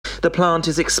The plant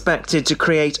is expected to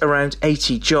create around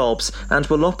 80 jobs and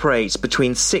will operate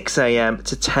between 6 a.m.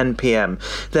 to 10 p.m.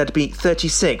 There'd be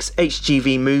 36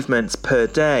 HGV movements per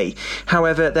day.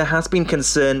 However, there has been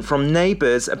concern from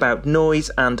neighbours about noise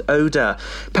and odour.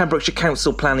 Pembrokeshire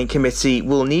Council Planning Committee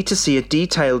will need to see a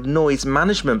detailed noise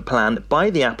management plan by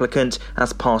the applicant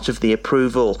as part of the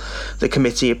approval. The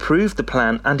committee approved the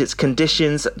plan and its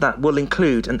conditions that will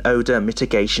include an odour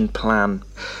mitigation plan.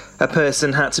 A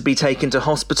person had to be taken to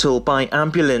hospital by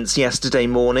ambulance yesterday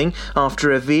morning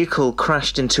after a vehicle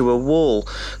crashed into a wall.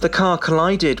 The car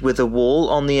collided with a wall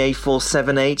on the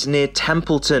A478 near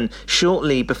Templeton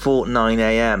shortly before 9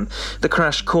 a.m. The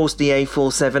crash caused the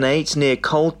A478 near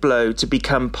Coldblow to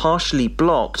become partially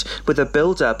blocked with a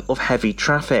build-up of heavy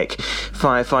traffic.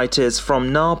 Firefighters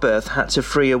from Narberth had to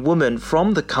free a woman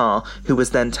from the car who was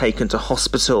then taken to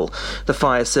hospital. The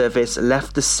fire service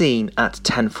left the scene at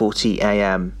 10:40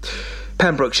 a.m.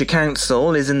 Pembrokeshire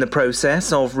Council is in the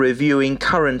process of reviewing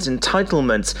current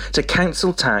entitlements to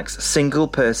council tax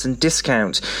single-person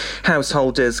discount.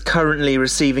 Householders currently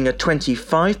receiving a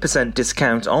 25%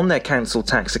 discount on their council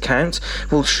tax account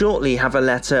will shortly have a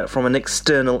letter from an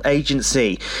external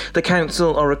agency. The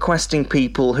council are requesting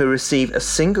people who receive a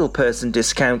single-person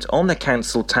discount on their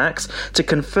council tax to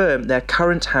confirm their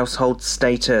current household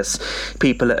status.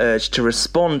 People are urged to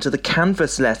respond to the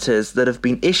canvas letters that have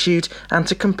been issued and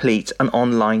to complete an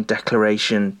online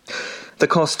declaration. The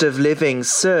cost of living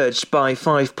surged by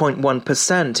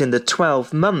 5.1% in the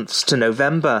 12 months to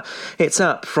November. It's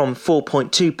up from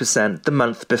 4.2% the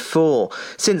month before.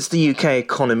 Since the UK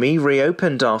economy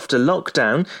reopened after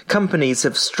lockdown, companies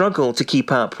have struggled to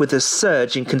keep up with a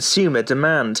surge in consumer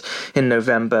demand. In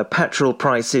November, petrol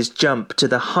prices jumped to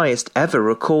the highest ever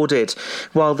recorded,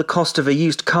 while the cost of a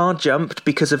used car jumped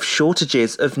because of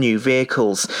shortages of new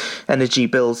vehicles. Energy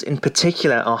bills in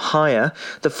particular are higher.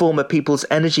 The former People's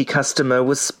Energy customer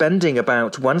was spending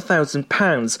about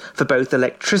 £1,000 for both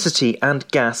electricity and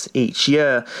gas each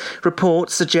year.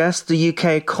 Reports suggest the UK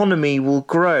economy will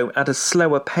grow at a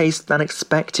slower pace than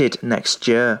expected next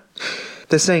year.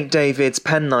 The St David's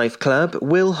Penknife Club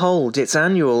will hold its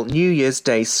annual New Year's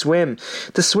Day swim.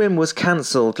 The swim was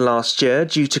cancelled last year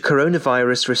due to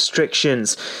coronavirus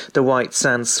restrictions. The White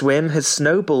Sand Swim has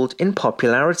snowballed in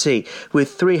popularity,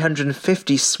 with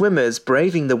 350 swimmers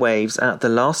braving the waves at the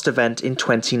last event in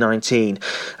 2019.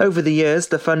 Over the years,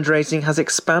 the fundraising has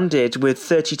expanded, with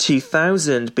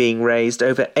 $32,000 being raised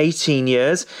over 18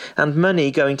 years and money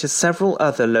going to several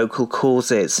other local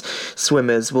causes.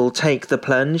 Swimmers will take the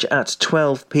plunge at 12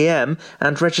 p.m.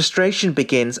 and registration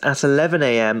begins at 11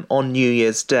 a.m. on New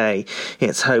Year's Day.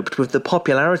 It's hoped with the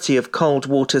popularity of cold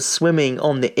water swimming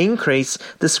on the increase,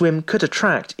 the swim could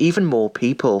attract even more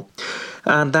people.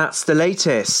 And that's the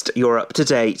latest. You're up to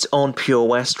date on Pure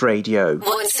West Radio.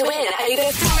 Want to win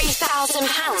over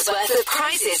 £3,000 worth of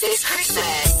prizes this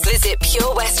Christmas? Visit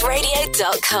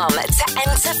purewestradio.com to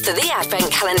enter for the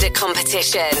Advent Calendar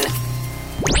competition.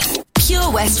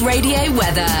 Pure West Radio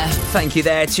weather. Thank you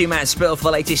there to Matt Spill for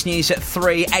the latest news at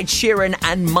 3. Ed Sheeran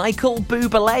and Michael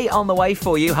Bublé on the way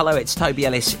for you. Hello, it's Toby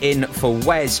Ellis in for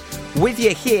Wes. With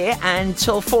you here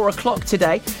until 4 o'clock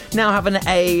today. Now having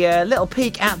a little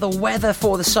peek at the weather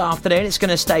for this afternoon. It's going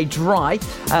to stay dry.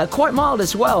 Quite mild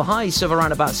as well. Highs of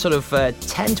around about sort of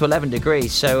 10 to 11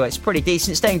 degrees. So it's pretty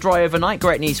decent. Staying dry overnight.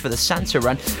 Great news for the Santa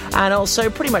run. And also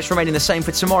pretty much remaining the same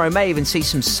for tomorrow. May even see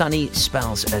some sunny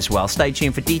spells as well. Stay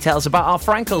tuned for details about our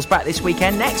Frankles back this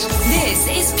weekend next. This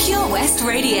is Pure West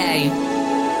Radio.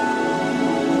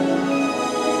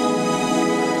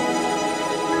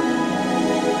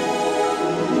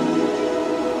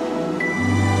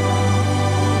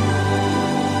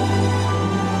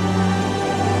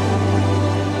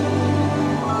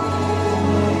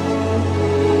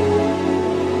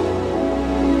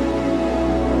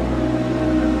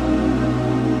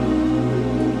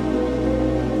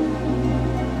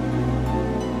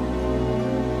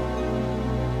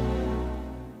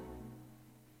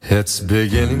 It's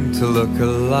beginning to look a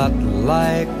lot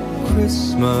like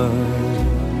Christmas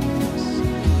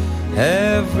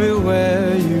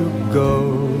everywhere you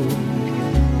go.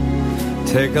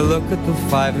 Take a look at the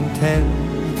 5 and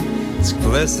 10. It's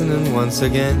glistening once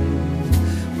again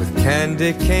with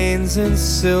candy canes and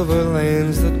silver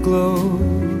lanes that glow.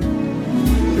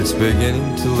 It's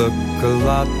beginning to look a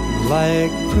lot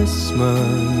like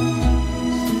Christmas.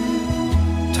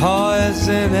 Toys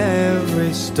in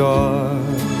every store,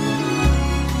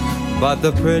 but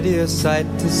the prettiest sight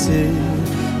to see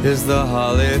is the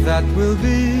holly that will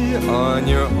be on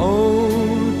your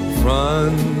own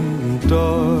front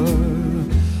door.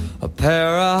 A pair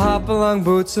of hop-along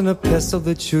boots and a pistol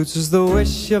that shoots is the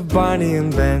wish of Barney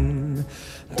and Ben.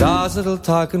 Dazzle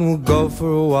talk and we'll go for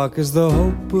a walk is the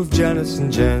hope of Janice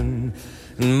and Jen.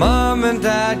 And Mom and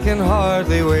Dad can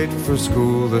hardly wait for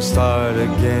school to start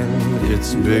again.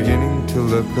 It's beginning to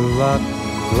look a lot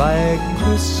like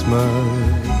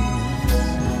Christmas.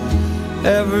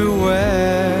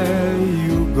 Everywhere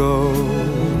you go,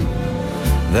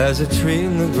 there's a tree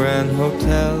in the Grand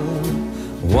Hotel,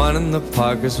 one in the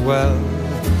park as well.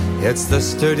 It's the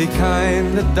sturdy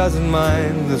kind that doesn't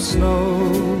mind the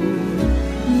snow.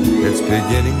 It's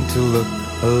beginning to look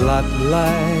a lot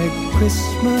like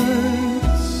Christmas.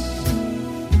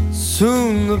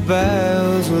 Soon the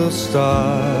bells will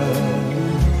start,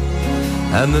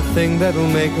 and the thing that'll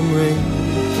make them ring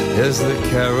is the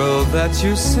carol that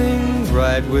you sing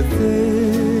right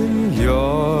within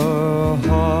your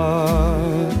heart.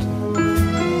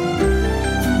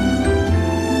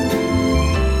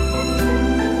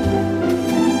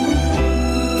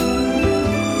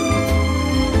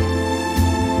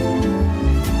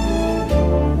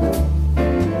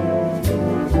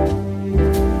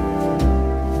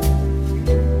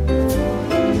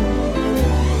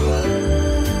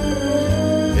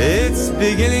 It's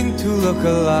beginning to look a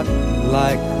lot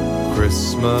like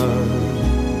Christmas.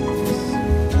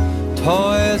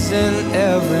 Toys in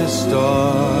every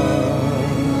store,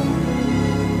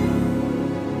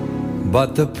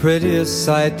 but the prettiest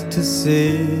sight to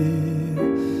see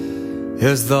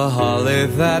is the holly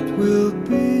that will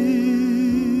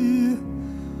be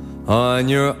on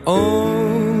your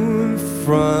own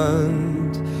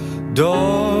front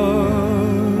door.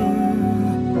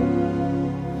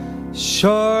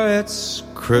 Sure, it's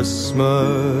Christmas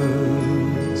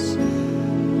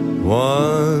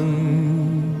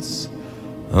once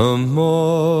more.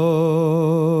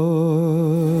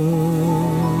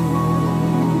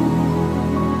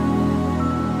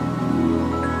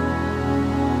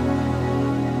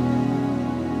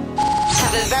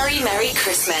 Have a very Merry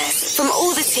Christmas from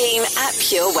all the team at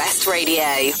Pure West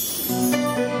Radio.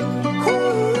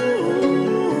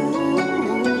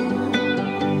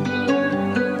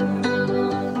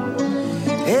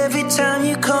 Every time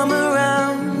you come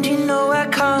around, you know I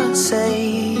can't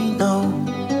say no.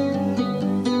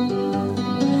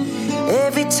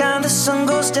 Every time the sun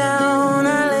goes down,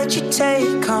 I let you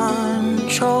take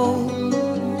control.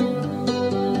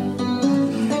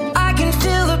 I can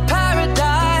feel the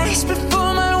paradise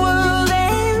before my world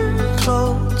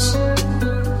implodes.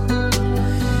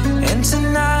 And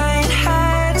tonight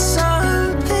had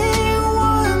something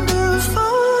wonderful.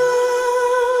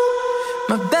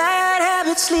 My bad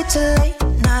habits lead to late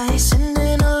nights,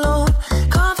 ending alone.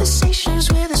 Conversations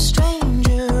with a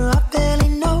stranger I barely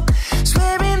know.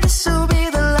 Swearing this will be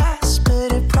the last,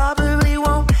 but it probably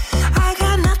won't. I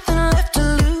got nothing left to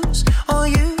lose or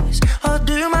use or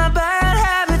do. My bad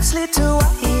habits lead to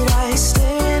white eyes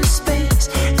stare into space,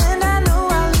 and I know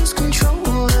I lose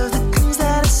control of the things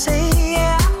that I say.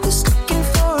 Yeah, I was looking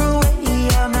for a way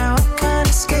out, now I can't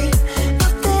escape.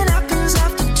 Nothing happens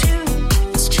after two.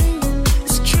 It's true,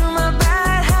 it's true. My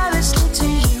bad habits lead to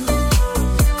you.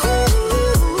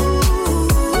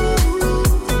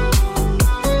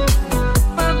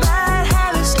 My bad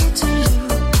habits lead to you.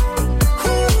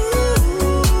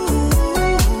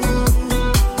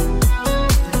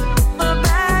 My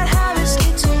bad habits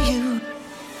lead to you.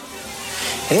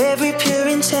 Every pure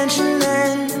intention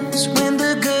ends when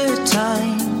the good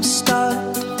times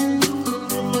start.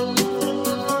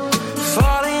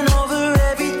 Falling over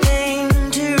everything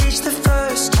to reach the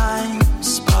first time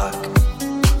spark.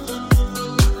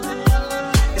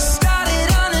 It started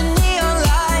under neon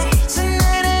lights and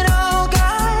then it all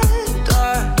got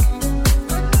dark.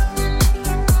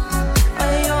 I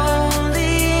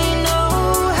only know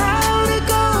how to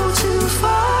go too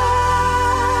far.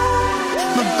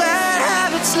 My bad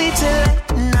habits lead to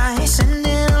late nights,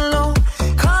 ending alone.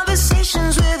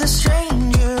 Conversations with a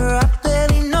stranger I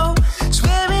barely know.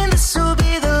 Swearing this will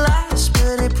be the last,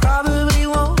 but it probably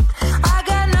won't. I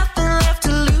got nothing left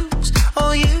to lose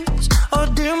or use or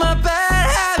do. My bad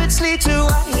habits lead to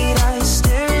white eyes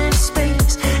stare into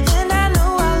space, and I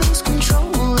know I lose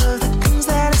control of the things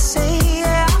that I say.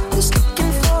 Yeah, I was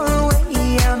looking for a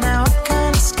way out, now I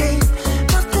can't escape.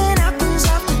 Nothing happens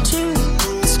after two.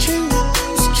 It's true,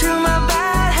 it's true. My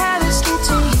bad habits lead to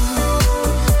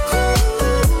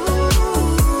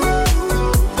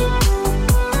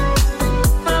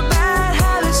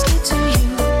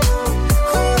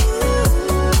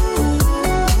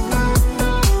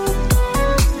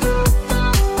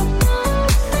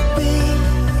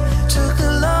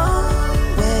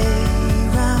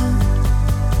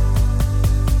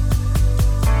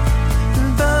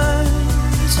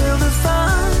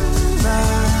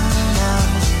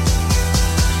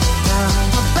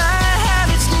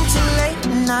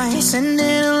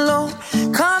sending alone.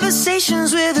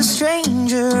 Conversations with a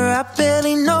stranger I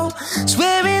barely know.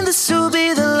 Swearing this will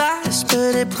be the last,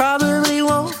 but it probably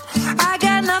won't. I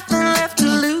got nothing left to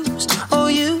lose or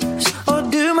use, or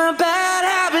do my bad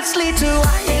habits lead to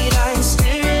white eyes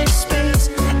staring into space?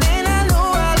 And I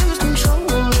know I lose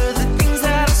control of the things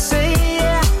that I say.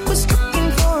 Yeah, I was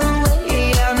looking for a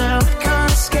way out, now I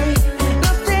can't escape.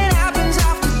 Nothing happens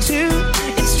after two.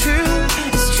 It's true,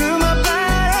 my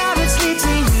bad habits lead to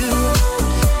you.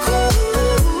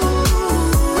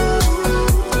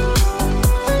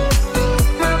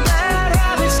 My bad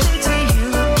habits lead to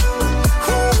you.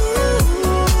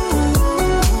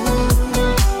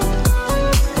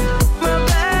 My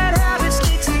bad habits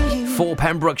lead to you. For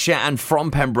Pembrokeshire and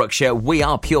from Pembrokeshire, we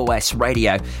are Pure West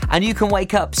Radio, and you can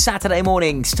wake up Saturday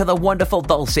mornings to the wonderful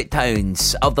dulcet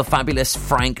tones of the fabulous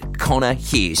Frank Connor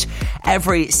Hughes.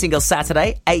 Every single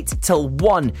Saturday, 8 till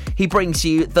 1, he brings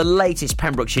you the latest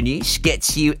Pembrokeshire news,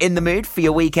 gets you in the mood for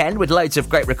your weekend with loads of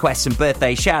great requests and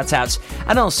birthday shout-outs,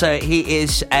 and also he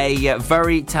is a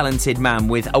very talented man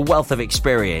with a wealth of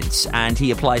experience, and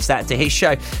he applies that to his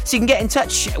show. So you can get in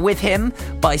touch with him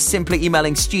by simply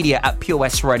emailing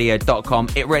studio@purewestradio.com.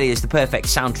 It really is the perfect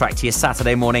soundtrack to your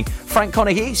Saturday morning. Frank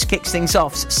Connor Hughes kicks things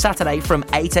off Saturday from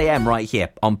 8 a.m. right here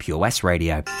on Pure West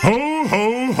Radio. Ho,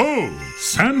 ho, ho!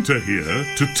 Santa here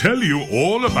to tell you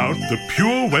all about the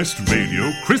Pure West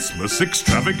Radio Christmas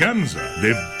Extravaganza,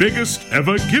 their biggest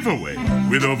ever giveaway,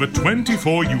 with over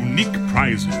 24 unique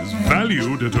prizes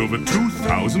valued at over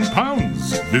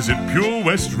 £2,000. Visit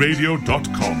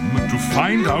purewestradio.com to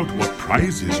find out what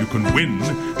prizes you can win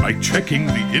by checking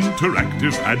the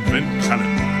interactive Advent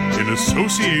calendar in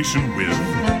association with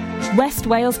West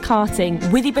Wales Karting,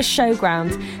 Withybush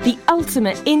Showground, the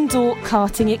ultimate indoor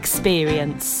karting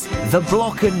experience. The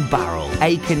Block and Barrel,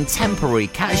 a contemporary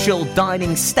casual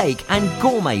dining steak and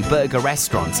gourmet burger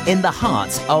restaurant in the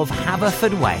heart of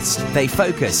Haverfordwest. They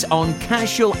focus on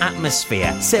casual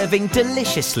atmosphere, serving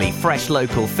deliciously fresh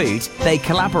local food. They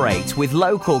collaborate with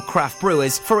local craft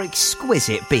brewers for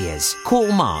exquisite beers. Call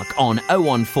Mark on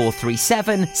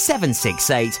 01437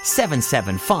 768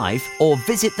 775 or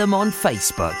visit them on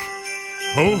Facebook.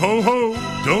 Ho, ho, ho!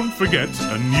 Don't forget,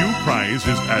 a new prize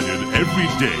is added every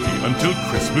day until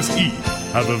Christmas Eve.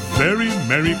 Have a very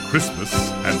Merry Christmas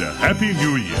and a Happy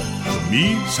New Year from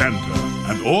me, Santa,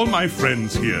 and all my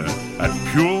friends here at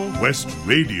Pure West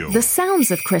Radio. The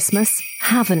sounds of Christmas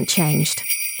haven't changed.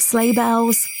 Sleigh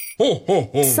bells, Ho, ho,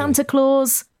 ho! Santa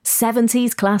Claus,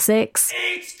 70s classics.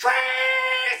 It's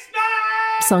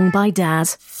Christmas! Sung by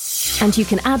Dad. And you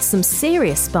can add some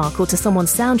serious sparkle to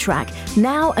someone's soundtrack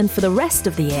now and for the rest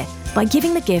of the year by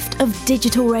giving the gift of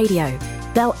digital radio.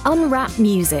 They'll unwrap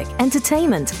music,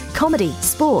 entertainment, comedy,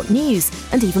 sport, news,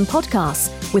 and even podcasts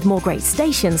with more great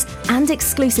stations and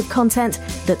exclusive content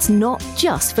that's not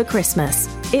just for Christmas.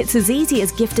 It's as easy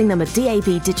as gifting them a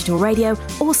DAB digital radio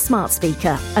or smart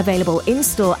speaker, available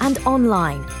in-store and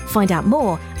online. Find out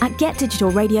more at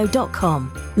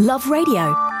getdigitalradio.com. Love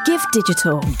radio. Give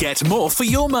digital. Get more for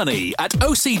your money at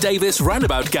OC Davis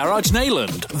Roundabout Garage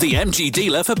Neyland, the MG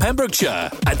dealer for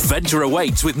Pembrokeshire. Adventure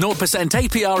awaits with 0%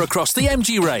 APR across the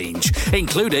MG range,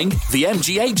 including the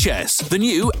MG HS, the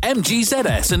new MG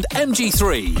ZS and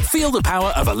MG3. Feel the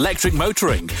power of electric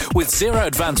motoring with zero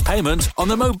advance payment on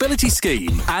the mobility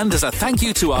scheme. And as a thank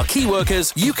you to our key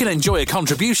workers, you can enjoy a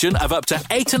contribution of up to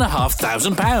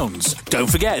 £8,500. Don't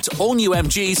forget, all new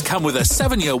MGs come with a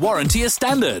 7-year warranty as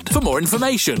standard. For more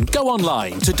information, go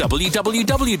online to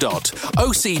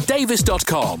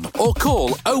www.ocdavis.com or call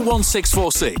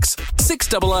 01646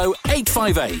 600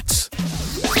 858.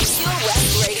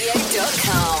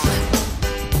 PureWestRadio.com.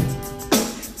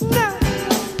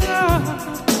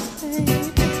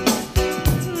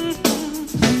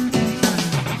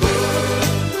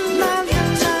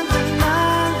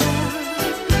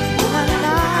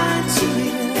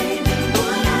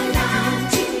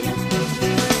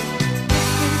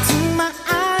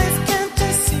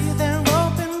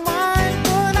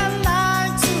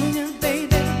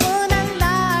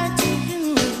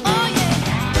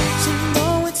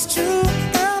 It's true,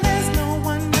 girl, there's no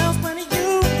one else.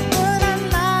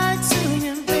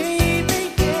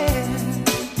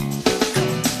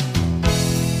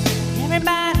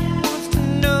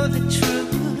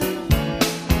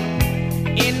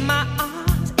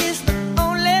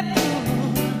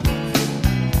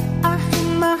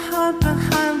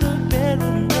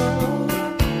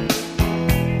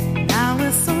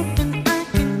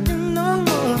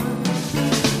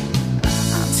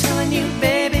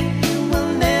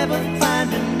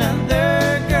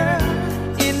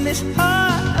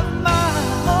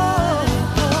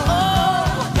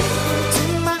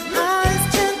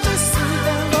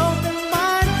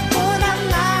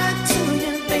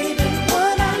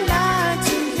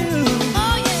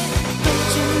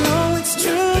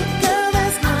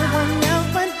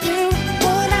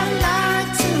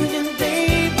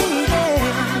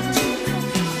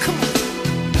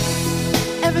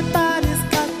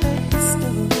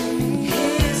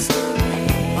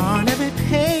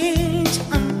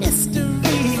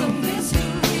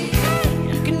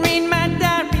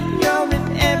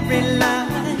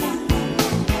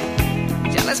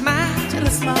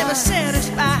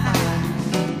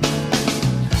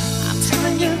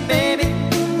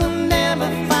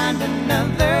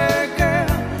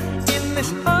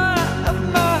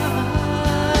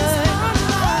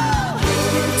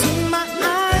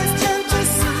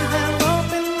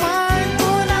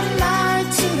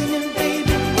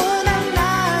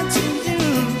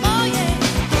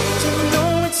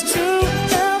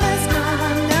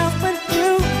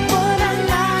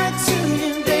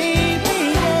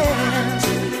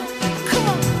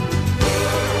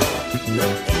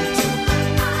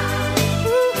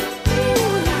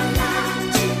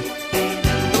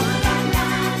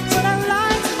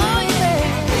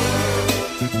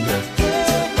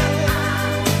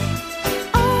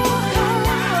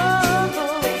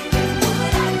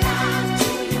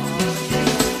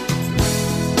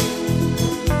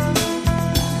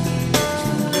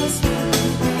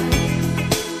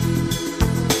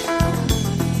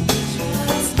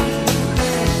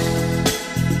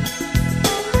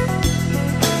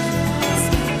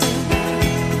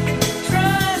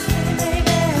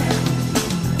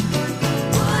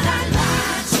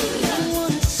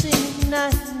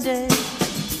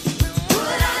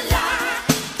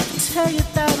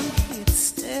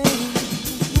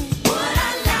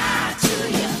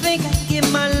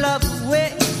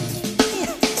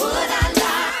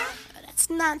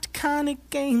 exact kind of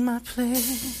game I play.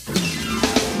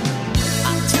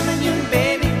 I'm telling you,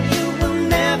 baby, you will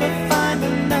never find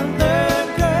another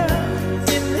girl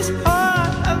in this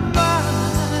heart of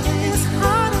mine. This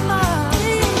heart of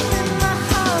mine, in my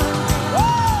heart.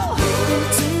 Woo!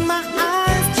 Into my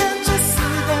eyes, can't you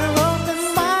see they're open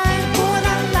wide? Would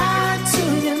I lie to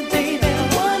you, baby?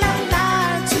 Would I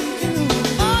lie to you?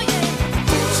 Oh yeah.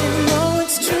 Don't you know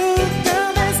it's true, girl?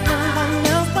 There's no one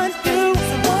else but you.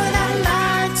 So would I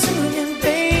lie to you,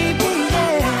 baby?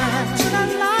 Yeah. Should I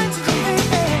lie to you,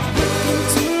 baby?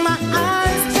 Into my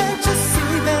eyes, can't you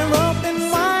see they're open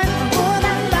wide? Would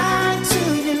I lie to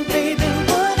you, baby?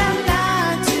 Would I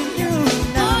lie to you?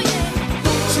 No, yeah.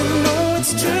 Don't you know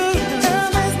it's true, girl?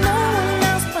 There's no one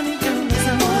else but you.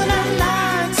 So would I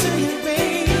lie to you,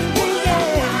 baby?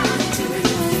 Yeah.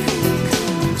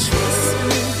 Trust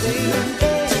me, baby.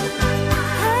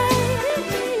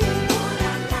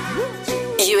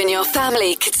 You and your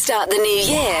family could start the new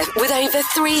year with over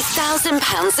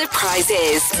 £3,000 of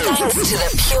prizes thanks to the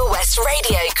Pure West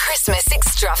Radio Christmas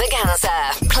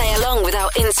Extravaganza. Play along with our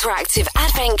interactive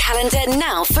advent calendar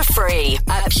now for free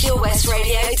at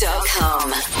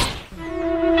purewestradio.com.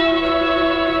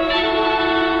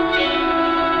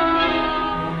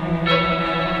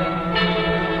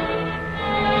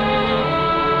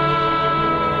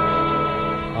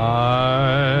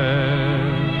 I'm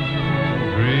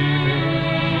dreaming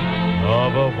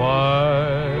of a white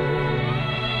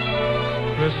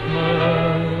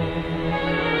Christmas,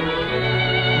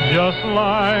 just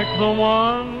like the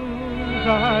ones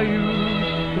I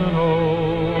used to know,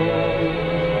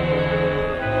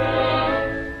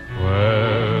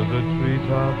 where the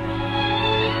treetops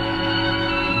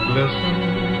glisten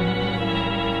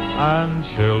and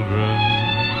children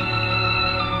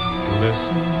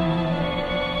listen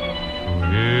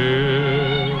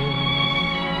hear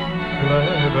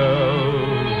sleigh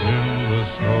bells in the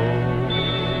snow.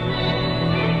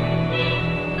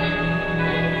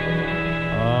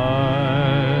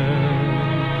 I'm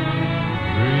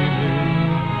dreaming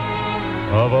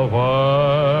of a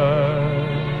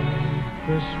white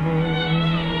Christmas,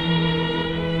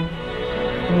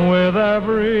 with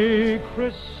every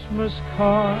Christmas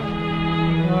card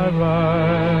I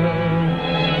write.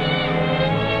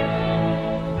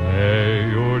 May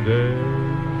your day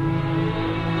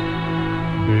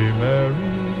be merry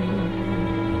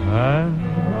and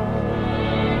bright,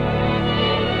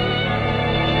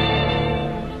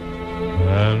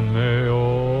 and may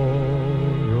all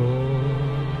your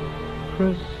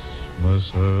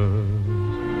Christmases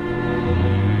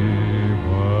be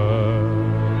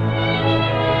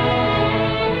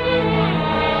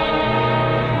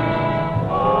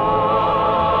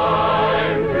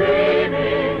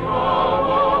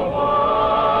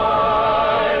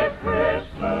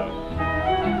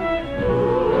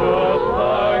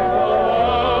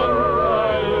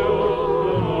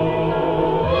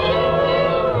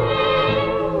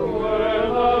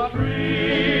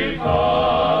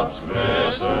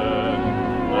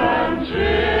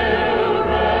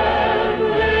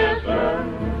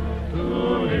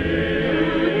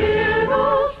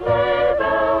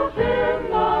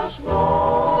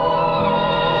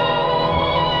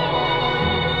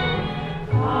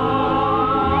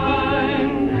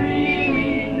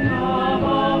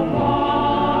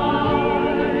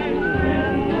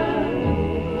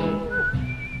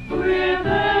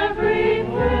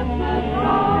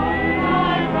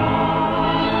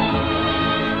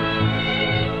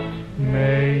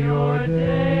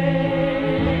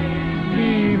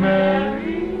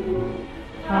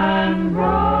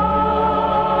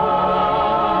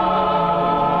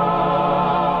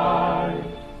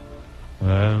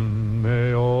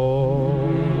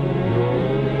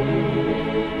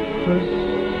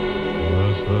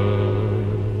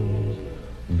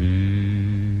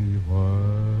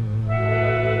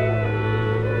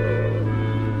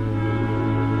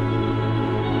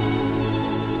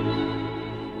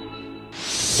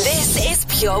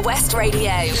Pure West Radio,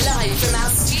 live from our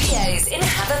studios in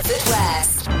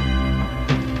Haverfordwest.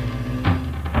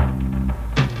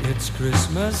 It's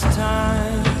Christmas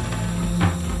time.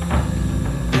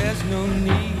 There's no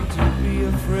need to be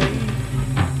afraid.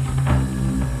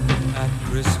 At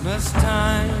Christmas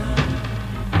time,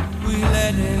 we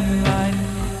let in light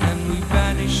and we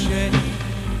banish shade.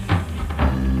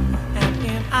 And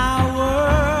in our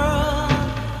world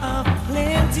of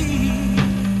plenty,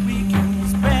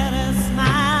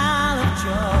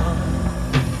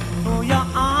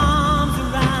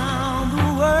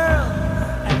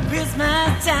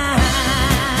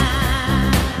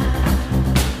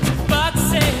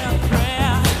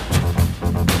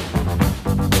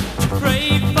 Pray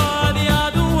for the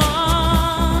other one.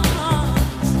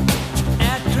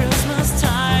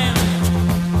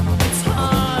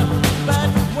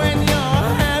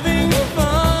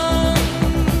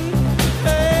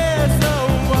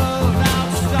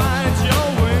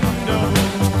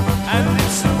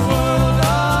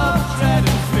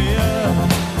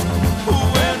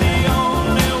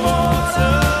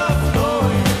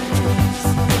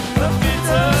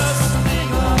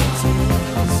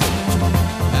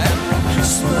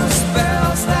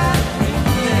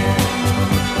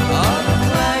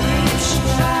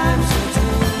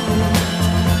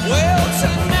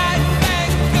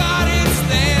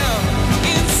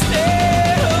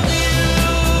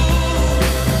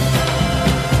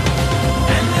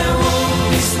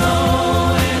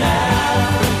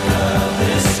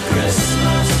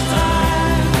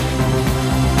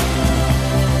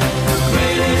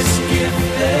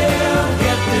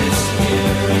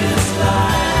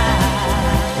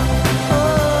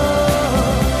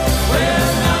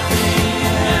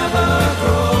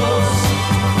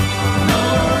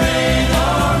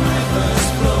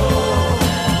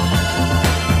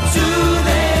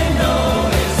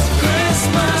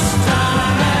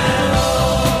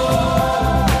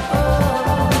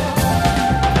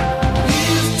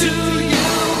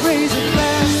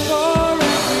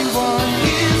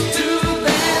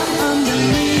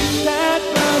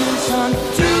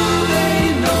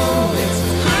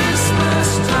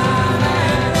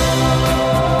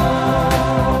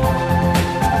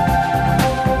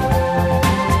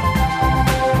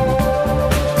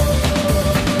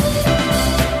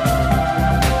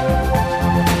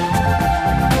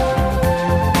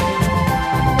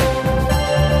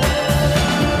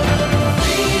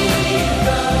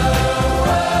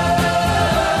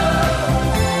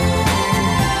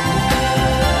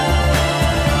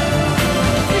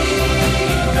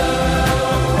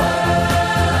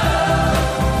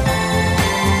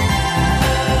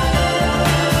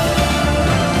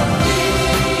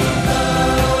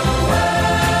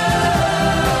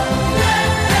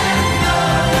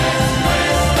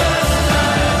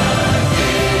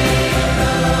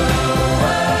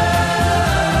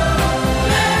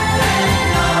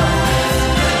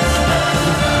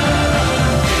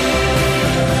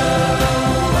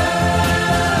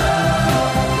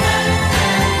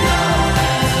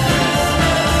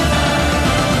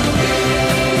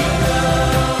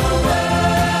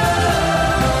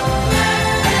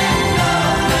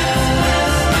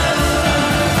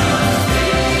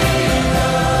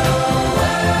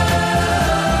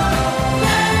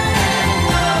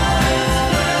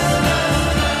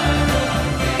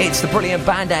 It's the brilliant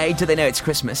Band-Aid. Do they know it's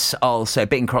Christmas? Also,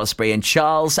 Bing Crosby and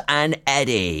Charles and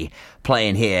Eddie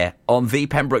playing here on the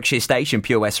Pembrokeshire station,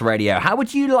 Pure West Radio. How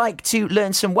would you like to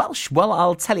learn some Welsh? Well,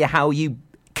 I'll tell you how you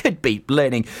could be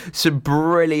learning some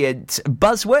brilliant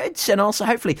buzzwords and also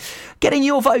hopefully getting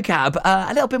your vocab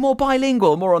a little bit more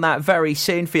bilingual. More on that very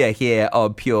soon for you here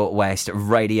on Pure West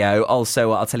Radio.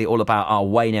 Also, I'll tell you all about our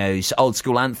Wayno's Old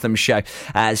School Anthem show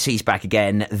as he's back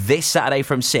again this Saturday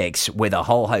from 6 with a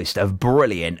whole host of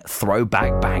brilliant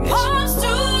throwback bangers.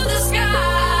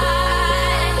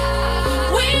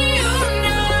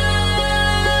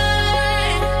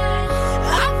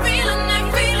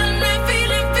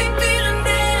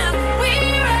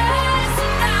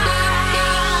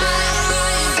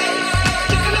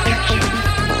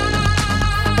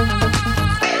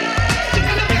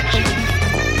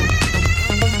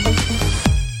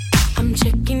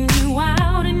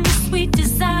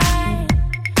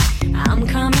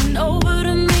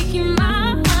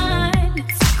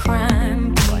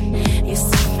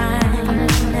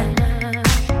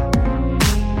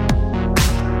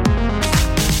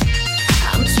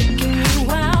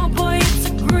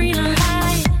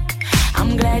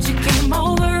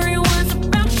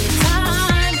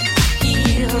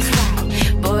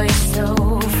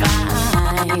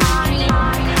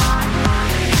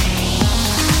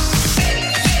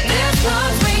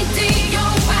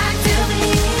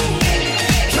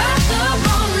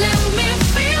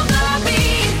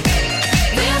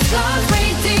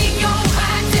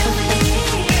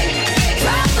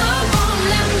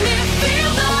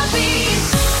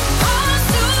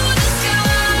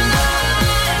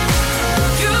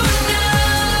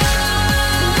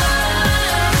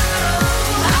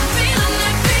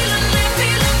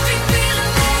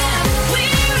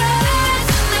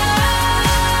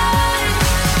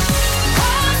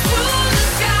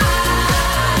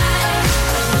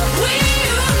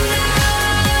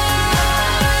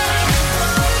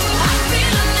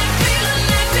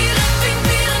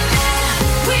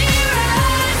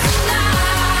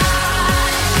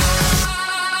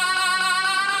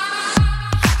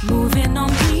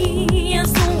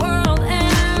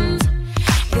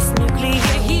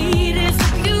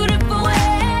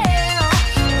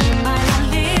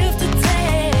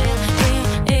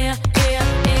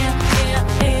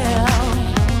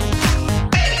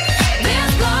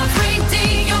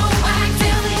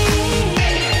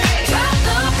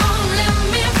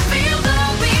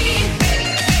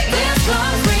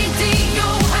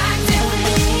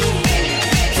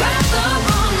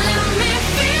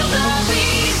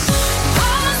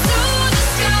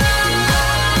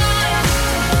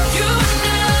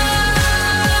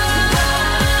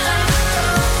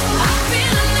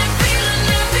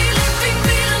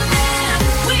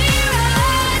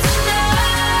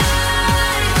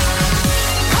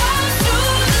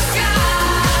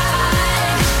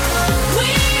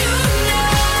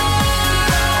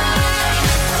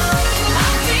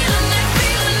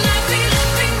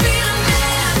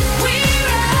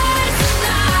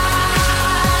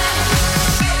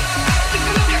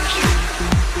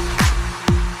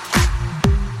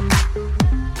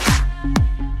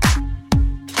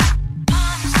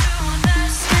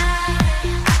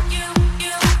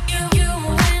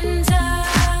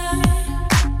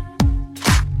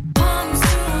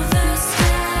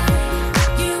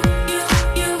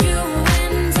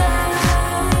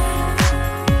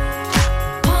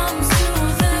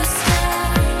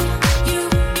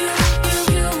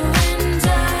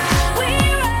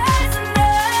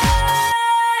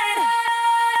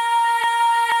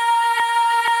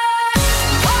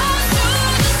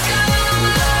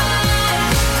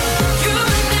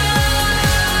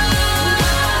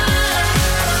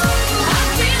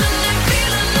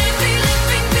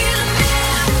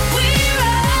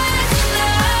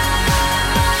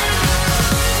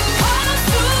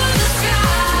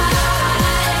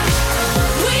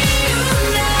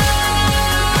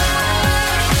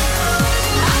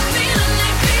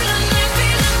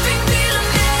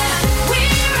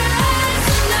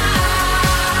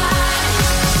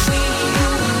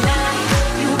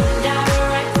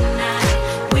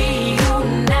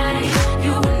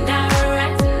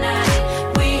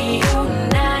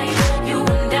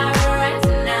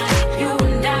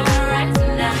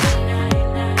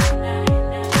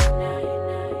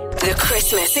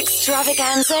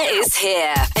 Extravaganza is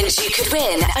here, and you could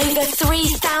win over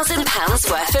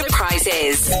 £3,000 worth of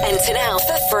prizes. Enter now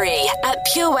for free at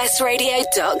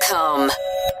purewestradio.com.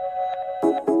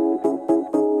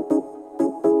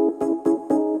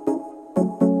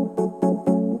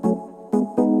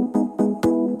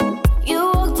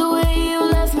 You walked away, you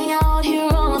left me out here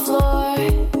on the floor.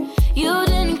 You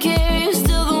didn't care, you're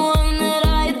still the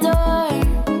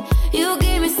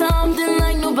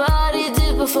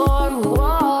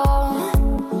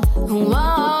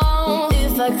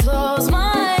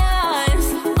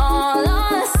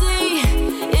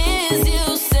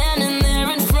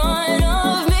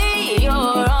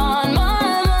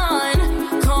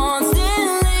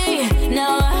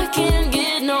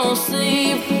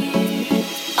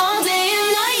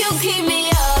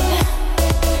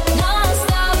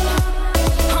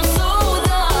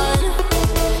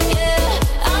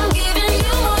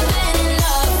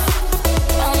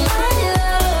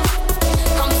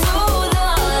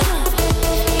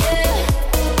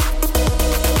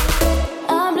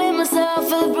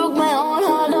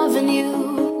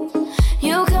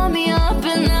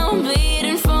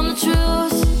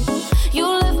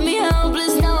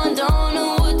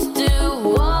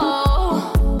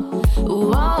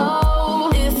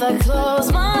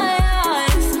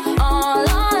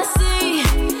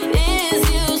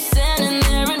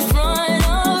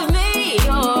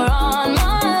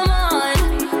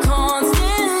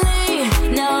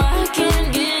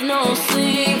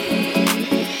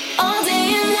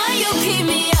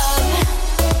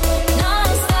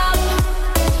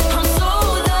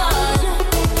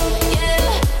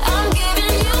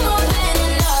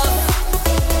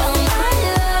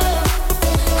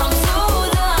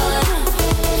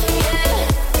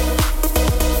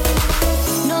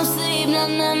na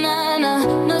na na na.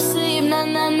 No sleep, na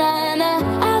na na na.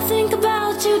 I think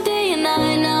about you day and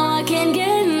night. Now I can't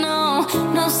get no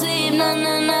sleep, na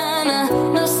na na na.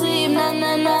 No sleep, na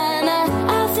na na na.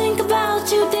 I think about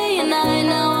you day and night.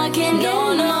 Now I can't get no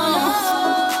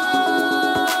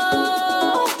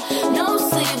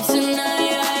sleep tonight.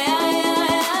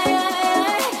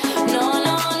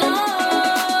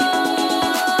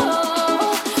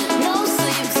 No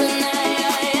sleep tonight.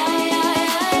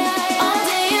 All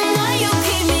day and night you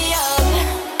keep me up,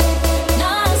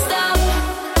 non-stop.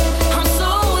 I'm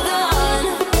so done.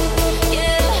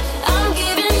 Yeah, I'm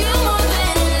giving you more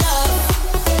than enough.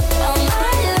 Oh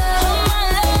my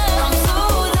love, I'm so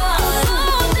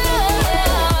done.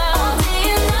 Yeah, all day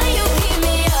and night you keep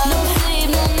me up. No sleep,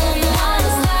 na na na.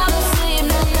 Non-stop, no sleep,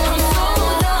 na na. I'm so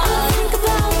done. Think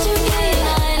about you day and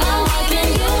night. I'm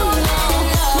giving you enough.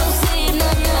 No sleep, na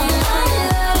na na.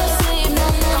 No sleep, na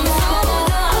na. I'm so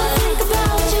done. Think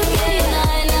about you day and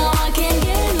night. Now I can't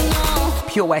get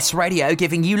enough. Pure West Radio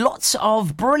giving you lots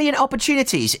of brilliant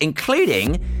opportunities,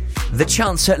 including the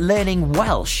chance at learning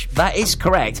Welsh. That is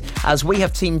correct, as we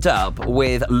have teamed up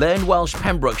with Learn Welsh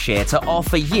Pembrokeshire to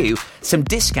offer you some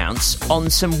discounts on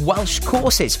some Welsh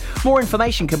courses. More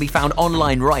information can be found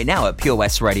online right now at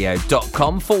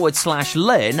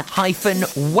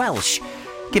purewestradio.com/learn-Welsh.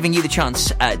 Giving you the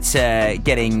chance at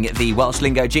getting the Welsh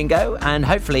Lingo Jingo and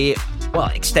hopefully,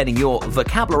 extending your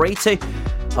vocabulary to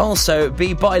also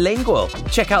be bilingual.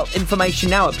 Check out information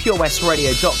now at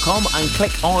purewestradio.com and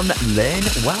click on Learn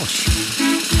Welsh.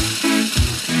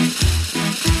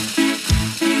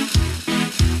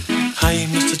 Hey,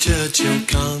 Mr. Churchill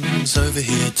comes over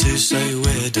here to say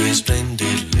we're doing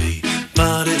splendidly.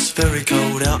 But it's very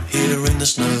cold out here in the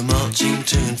snow, marching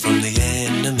to and from the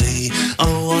enemy.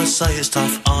 Oh, I say it's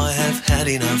tough, I have had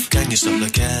enough. Can you stop the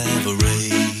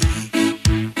cavalry?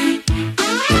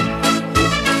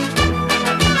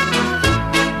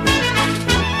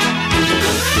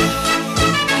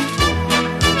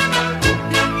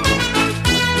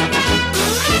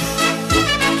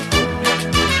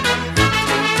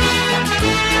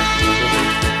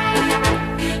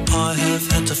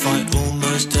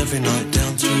 Every night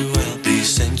down throughout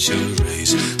these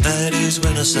centuries. That is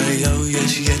when I say, oh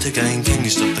yes, yet again, can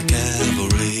you stop the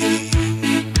cavalry?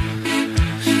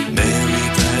 Mary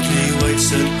Bradley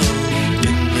waits at home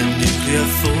in the nuclear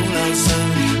fallout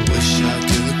zone. Wish I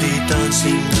could be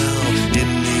dancing now in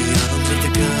the arms of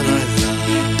the girl I love.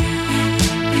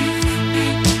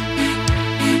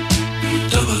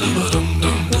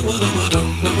 Dum-ba-dum-ba-dum-dum, dum-ba-dum-ba-dum,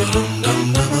 dum-ba-dum-dum,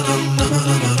 dum-ba-dum,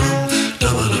 dum-ba-dum-ba-dum.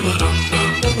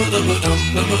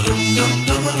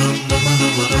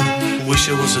 Wish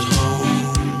I was at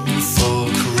home for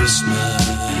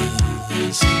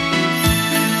Christmas.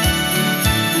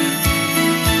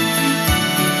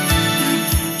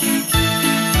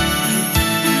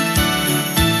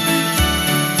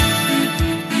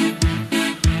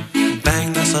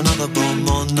 Bang, that's another bomb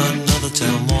on another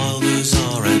town while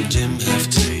Luzar and Jim have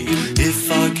tea.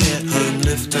 If I get home,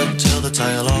 lift up, tell the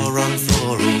tale, I'll run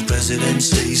for all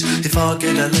presidencies. If I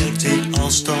get elected,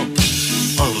 I'll stop.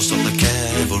 I will stop the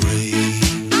cavalry.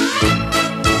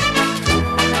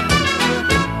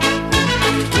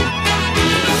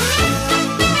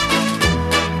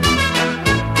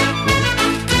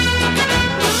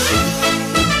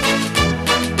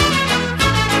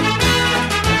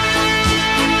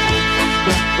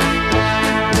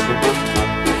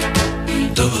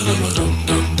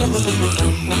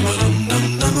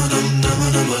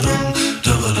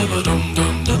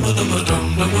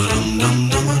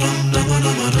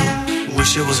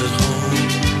 Wish I was at home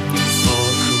for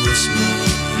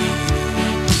Christmas.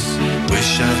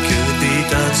 Wish I could be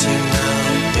dancing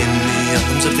now in the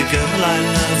arms of the girl I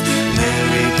love.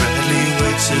 Mary Bradley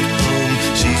waits at home.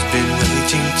 She's been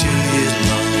waiting 2 years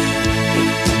long.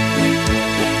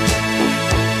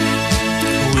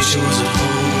 Wish I was at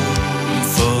home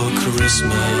for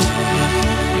Christmas.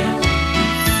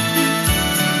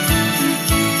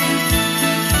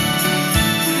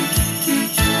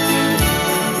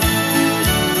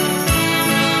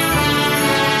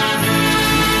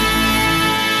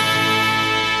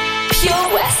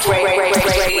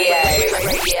 Radio.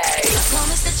 I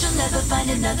promise that you'll never find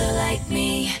another like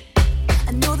me.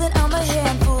 I know that I'm a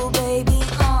handful, baby.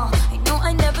 I know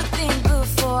I never think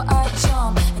before I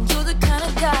jump, and you're the kind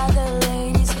of guy that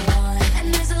ladies want.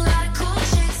 And there's a lot of cool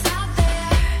chicks out there.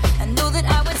 I know that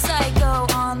I went psycho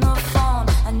on the phone.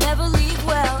 I never leave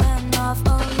well enough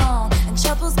alone, and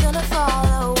trouble's gonna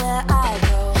follow where I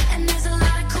go. And there's a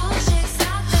lot of cool chicks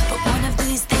out there, but one of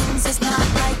these things is not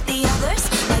like the others.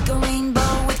 Like a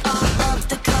rainbow with all of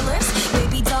the colors,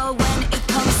 baby doll. When it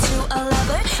comes to a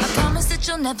lover, I promise that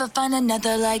you'll never find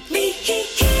another like me.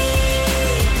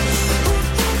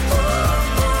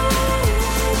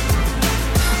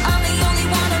 I'm the only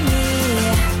one of me.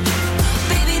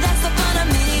 Baby, that's the fun of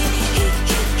me.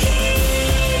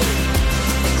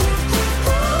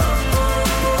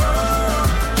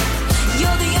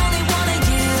 You're the only one of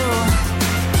you.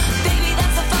 Baby,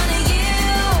 that's the fun of you.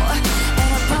 And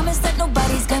I promise that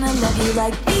nobody's gonna love you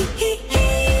like me. I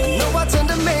know I tend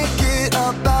to make it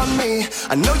about me.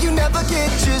 I know you never get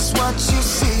just what you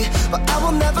see, but I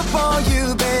will never fall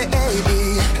you,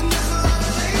 baby.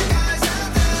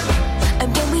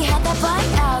 And when we had that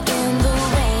fight out in the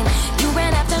rain, you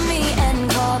ran after me and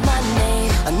called my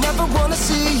name. I never wanna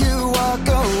see you walk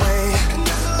away.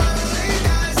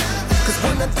 Cause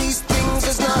one of these things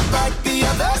is not like the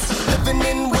others. Living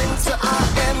in winter, I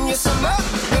am your summer.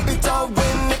 Maybe dull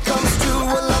when it comes to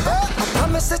a lover. I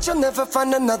promise that you'll never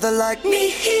find another like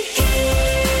me.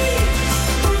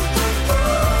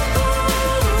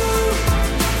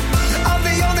 I'm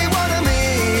the only one of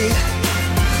me.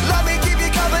 Let me keep you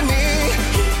company.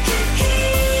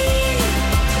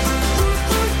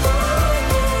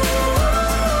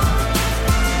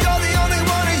 You're the only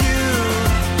one of you.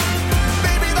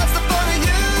 Baby, that's the fun of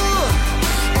you.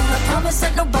 And I promise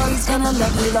that nobody's gonna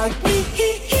love you like me.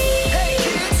 Hey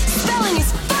kids, Spelling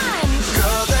is fun,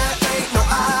 girl, there ain't no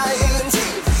I-N-T.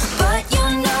 but you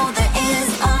know there is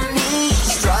a me.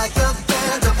 Strike the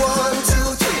band of 1, 2,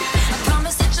 3. I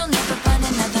promise that you'll never find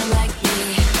another like me.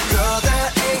 Girl, there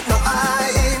ain't no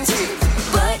I-N-T.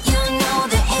 But you know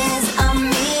there is a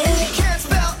me. You can't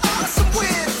spell awesome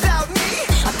without me.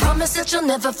 I promise that you'll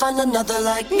never find another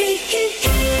like me.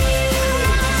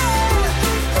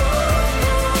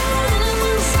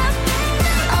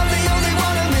 I'm the only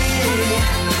one of me.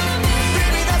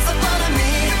 Baby, that's the fun of me.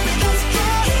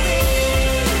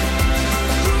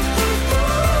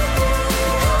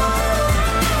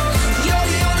 You're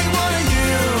the only one of you.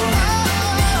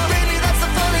 Baby, that's the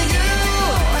fun of you.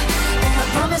 And I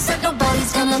promise that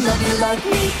nobody's gonna love you like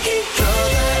me. Girl,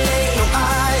 there ain't no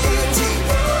I-N-T.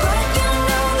 But you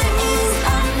know there is a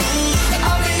me.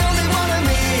 I'm the only one of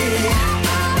me.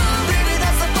 Baby,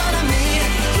 that's the fun of me.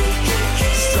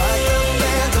 Strike the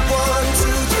band of 1,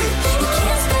 2, 3. You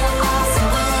can't spell awesome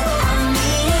without me.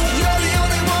 You're the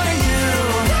only one of you.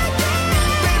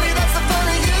 Baby, that's the fun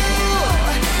of you.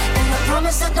 And I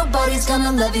promise that nobody's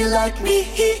gonna love you like me.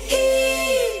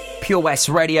 Pure West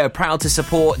Radio, proud to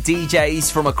support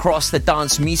DJs from across the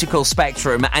dance musical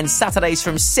spectrum. And Saturdays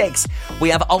from 6, we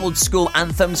have old school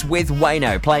anthems with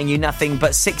Wayno, playing you nothing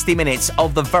but 60 minutes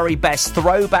of the very best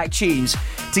throwback tunes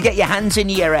to get your hands in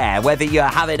your air, whether you're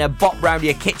having a bop round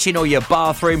your kitchen or your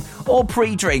bathroom or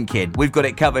pre-drinking. We've got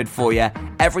it covered for you.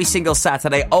 Every single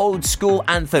Saturday, old school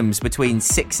anthems between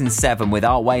 6 and 7 with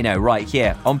our Wayno right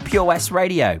here on Pure West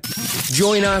Radio.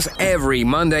 Join us every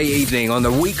Monday evening on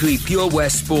the weekly Pure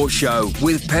West Sports Show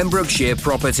with Pembrokeshire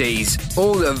Properties.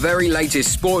 All the very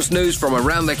latest sports news from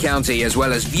around the county, as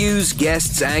well as views,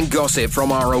 guests and gossip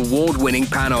from our award-winning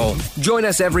panel. Join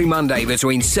us every Monday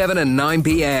between 7 and 9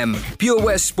 p.m. Pure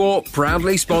West Sport,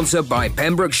 proudly sponsored by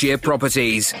Pembrokeshire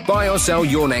Properties. Buy or sell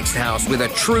your next house with a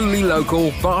truly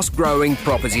local, fast-growing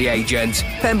property agent.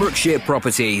 Pembrokeshire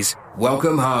Properties.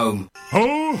 Welcome home.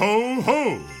 Ho, ho,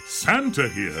 ho! Santa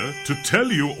here to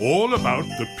tell you all about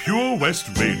the Pure West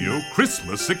Radio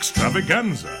Christmas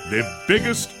Extravaganza, their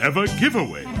biggest ever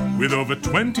giveaway, with over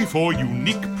 24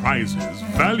 unique prizes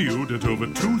valued at over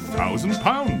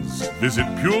 £2,000. Visit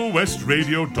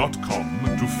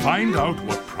purewestradio.com to find out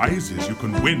what prizes you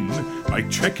can win by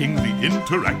checking the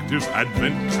interactive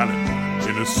Advent calendar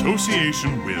in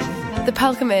association with The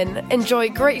Pelcom Inn. Enjoy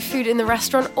great food in the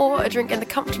restaurant or a drink in the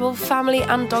comfortable family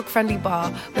and dog-friendly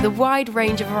bar with a wide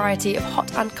range of variety of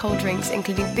hot and cold drinks,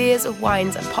 including beers,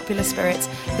 wines and popular spirits.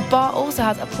 The bar also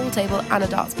has a pool table and a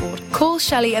darts board. Call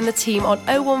Shelley and the team on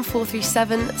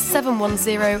 01437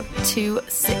 710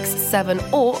 267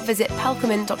 or visit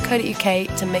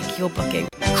pelcomin.co.uk to make your booking.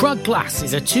 Krug Glass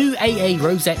is a 2AA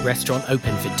rosette restaurant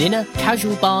open for dinner,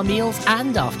 casual bar meals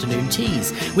and afternoon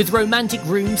teas, with romantic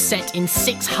rooms set in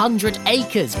 600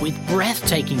 acres with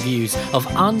breathtaking views of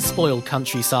unspoiled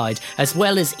countryside, as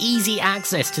well as easy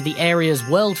access to the area's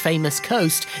world-famous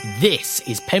coast. This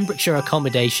is Pembrokeshire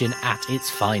accommodation at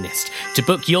its finest. To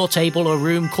book your table or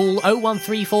room, call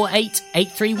 01348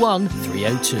 831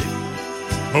 302.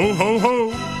 Ho, ho,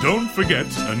 ho! Don't forget,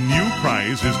 a new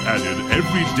prize is added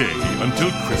every day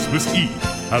until Christmas Eve.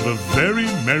 Have a very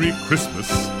Merry Christmas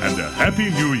and a Happy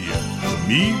New Year from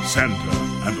me, Santa,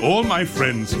 and all my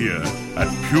friends here at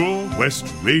Pure West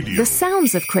Radio. The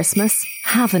sounds of Christmas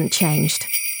haven't changed.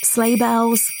 Sleigh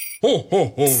bells, Ho,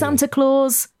 ho, ho! Santa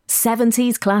Claus,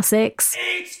 70s classics.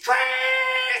 It's Christmas!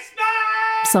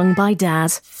 Sung by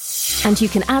Dad. And you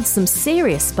can add some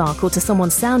serious sparkle to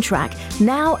someone's soundtrack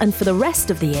now and for the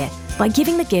rest of the year by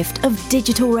giving the gift of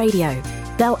digital radio.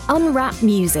 They'll unwrap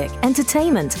music,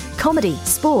 entertainment, comedy,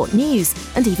 sport, news,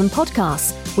 and even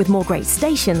podcasts with more great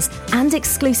stations and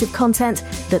exclusive content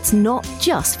that's not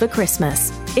just for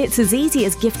Christmas. It's as easy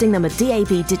as gifting them a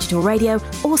DAB digital radio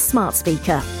or smart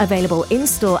speaker, available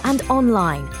in-store and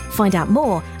online. Find out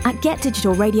more at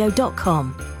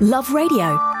getdigitalradio.com. Love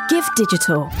radio. Give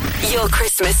digital. Your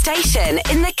Christmas station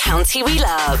in the county we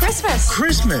love. Christmas.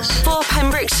 For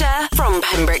Pembrokeshire, from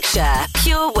Pembrokeshire,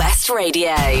 Pure West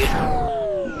Radio.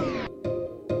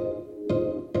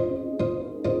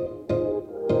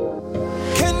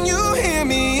 Can you hear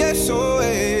me? SOS.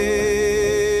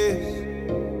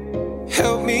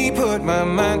 Help me put my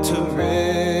mind to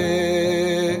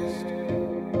rest.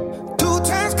 2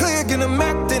 times click and I'm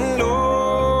acting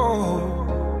low.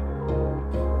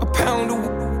 A pound of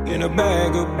in a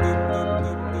bag of.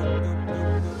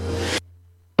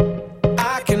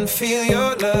 I can feel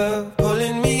your love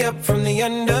pulling me up from the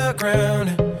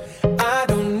underground. I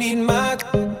don't need my.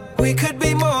 We could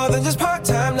be more than just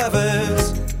part-time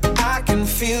lovers. I can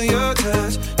feel your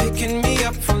touch picking me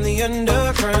up from the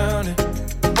underground.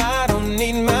 I don't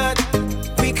need my.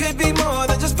 We could be more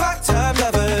than just part-time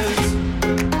lovers.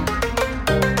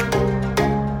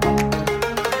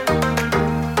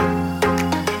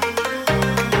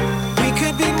 We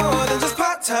could be more than just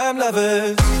part-time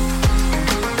lovers.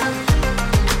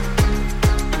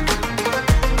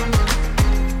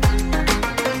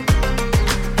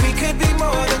 We could be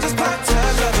more than just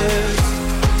part-time lovers.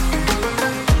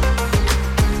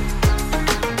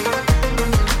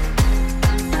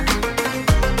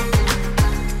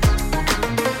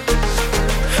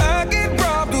 I get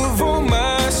robbed of all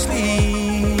my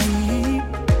sleep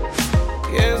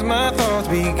as my thoughts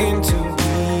begin to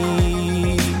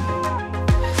bleed.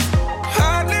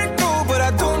 I let go, but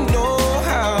I don't know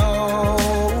how.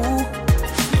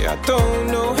 Yeah, I don't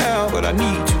know how, but I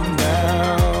need to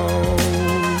now.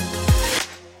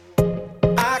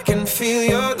 I can feel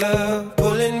your love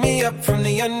pulling me up from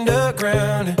the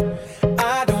underground.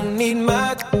 I don't need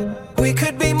my. We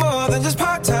could be more than just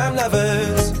part-time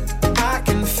lovers. I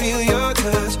can feel your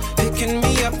touch picking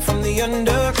me up from the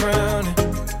underground.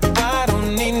 I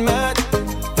don't need my.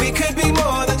 We could be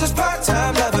more than just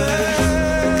part-time lovers.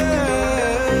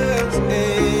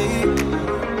 Hey.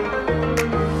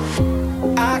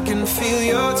 I can feel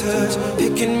your touch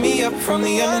picking me up from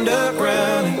the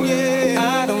underground.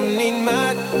 Yeah. I don't need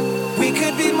my. We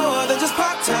could be more than just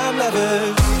part-time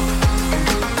lovers.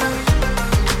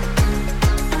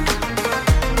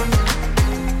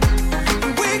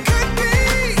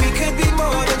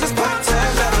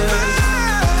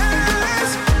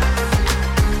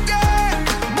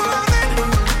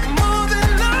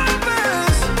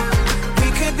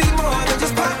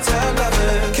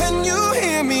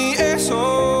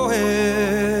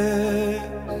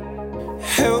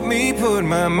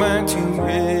 My mind to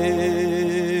rest.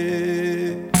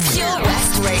 Pure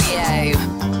West Radio.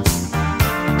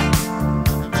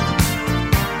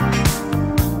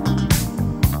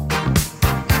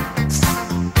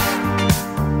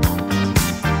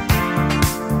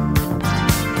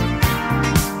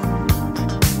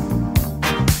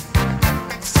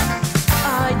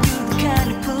 Are you the kind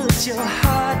who puts your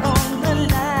heart on the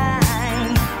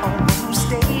line, or who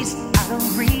stays out of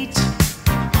reach?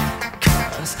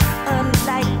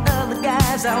 Unlike other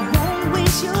guys, I won't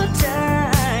waste your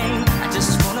time. I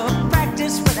just wanna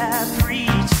practice what I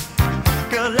preach.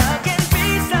 Girl, love can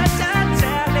be such a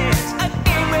challenge, a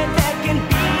game where there can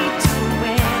be 2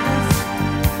 winners.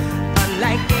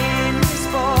 Unlike any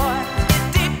sport, it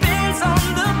depends on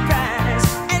the prize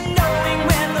and knowing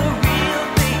where the real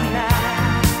thing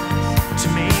lies. To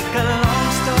make a long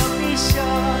story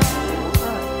short,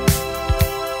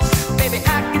 baby,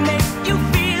 I can make you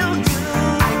feel good.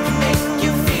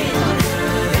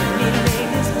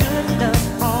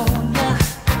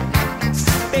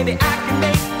 Baby, I can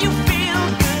make you feel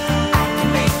good. I can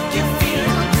make you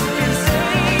feel good. And say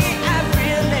I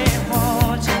really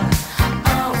want you.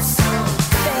 Oh, so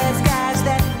there's guys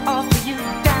that offer you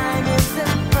diamonds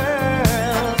and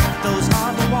pearls. Those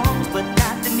are the ones, but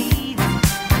not the needy.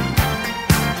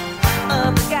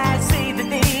 Other guys say that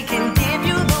they can give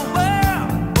you the world.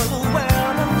 Well, the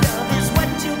world of love is what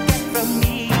you get from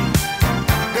me.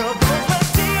 Girl, those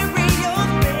material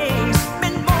things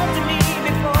meant more to me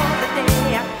before the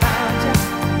day I found you.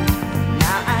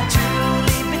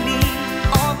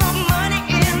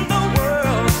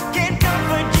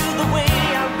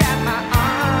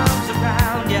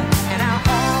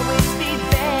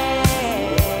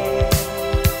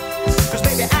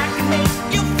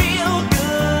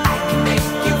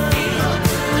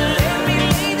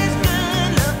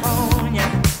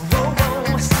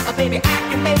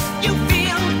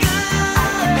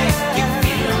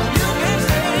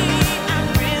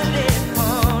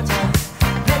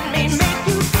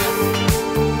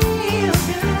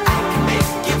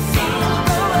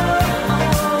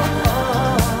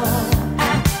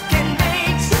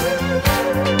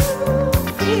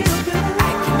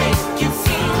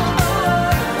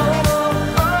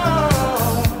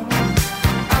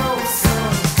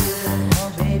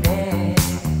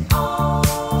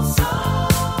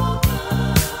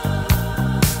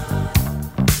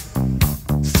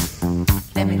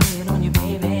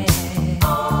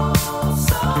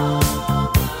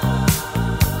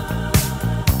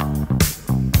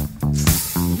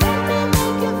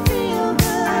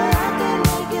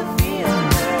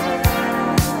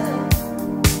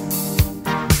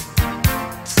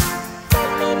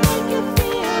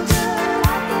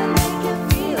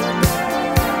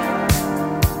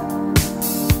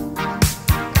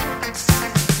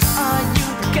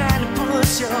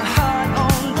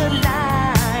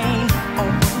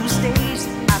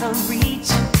 won't reach.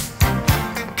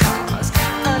 'Cause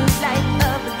unlike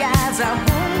other guys, I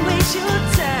won't waste your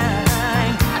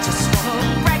time. I just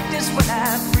wanna practice what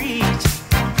I preach.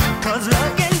 'Cause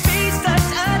love can be such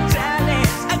a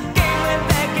challenge, a game where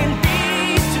there can be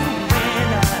two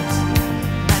winners.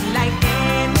 Unlike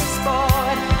any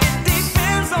sport, it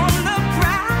depends on the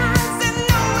prize and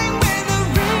knowing where the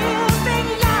real thing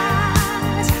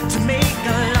lies. To make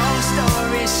a long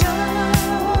story short,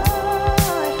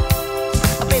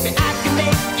 oh baby, I can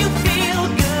make you feel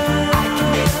good. I can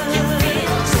make you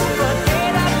feel so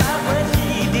forget about what he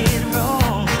did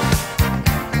wrong.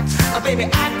 Oh baby,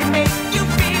 I can make you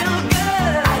feel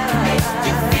good. I can make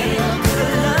you feel good. The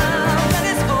love that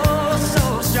is oh so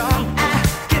strong. I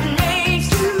can make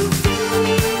you feel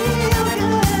good.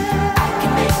 I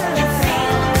can make you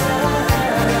feel good.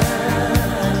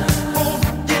 Won't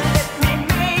you let me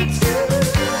make you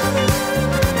feel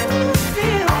good?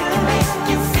 I can make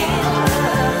you feel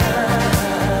good.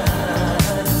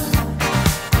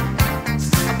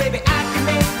 Baby, I can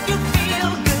make you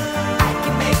feel good. I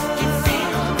can make you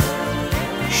feel good.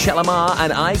 Shalamar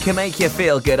and I Can Make You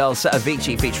Feel Good. Also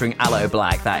Avicii featuring Aloe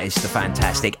Black. That is the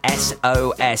fantastic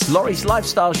SOS. Laurie's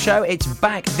Lifestyle Show. It's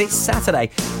back this Saturday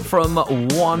from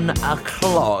 1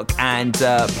 o'clock, and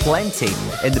plenty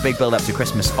in the big build-up to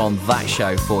Christmas on that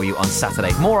show for you on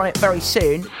Saturday. More on it very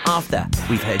soon after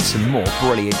we've heard some more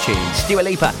brilliant tunes. Dua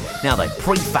Lipa. Now though,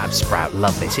 Prefab Sprout.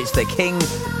 Love this. It's the king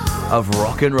of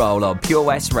rock and roll on Pure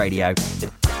West Radio.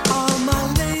 All my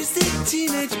lazy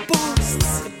teenage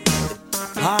boasts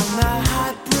are my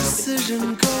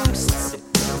high-precision ghosts,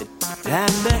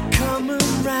 and they're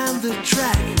coming round the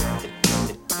track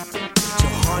to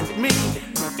haunt me.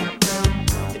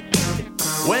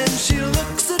 When she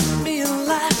looks at me and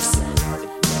laughs,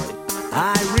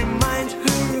 I remind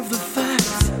her of the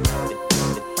fact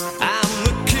I'm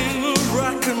the king of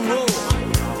rock and roll,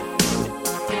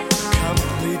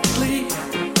 completely.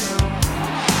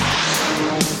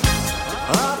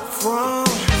 Up from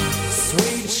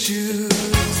suede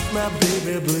shoes, my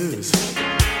baby blues.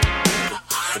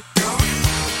 Hot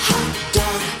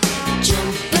dog,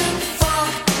 jumping for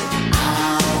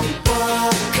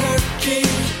Albuquerque.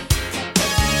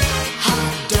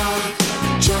 Hot dog,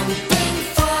 jumping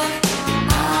for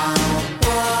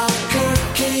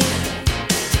Albuquerque.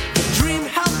 The dream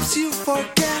helps you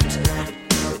forget.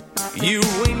 You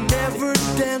ain't never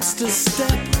danced a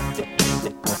step.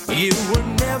 You were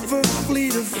never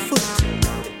fleet of foot.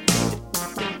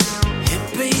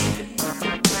 Hippie.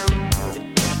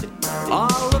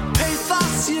 All the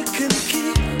pathos you can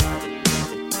keep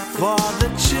for the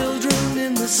children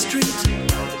in the street,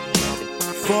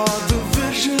 for the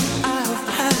vision I've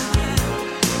had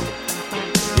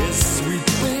is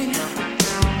sweeping.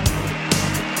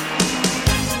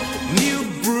 New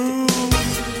broom,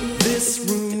 this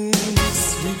room,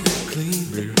 sweep it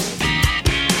clean.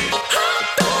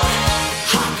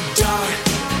 Hot dog,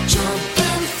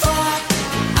 jumping for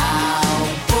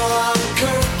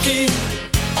Albuquerque.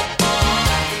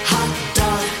 Hot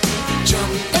dog,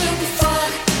 jumping for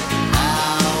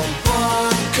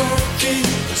Albuquerque.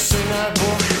 Sing that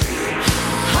boy.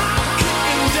 Hot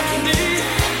cooking dandy.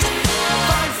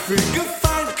 Fine figure,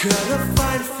 fine cutter,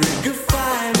 fine figure,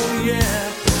 fine, oh yeah.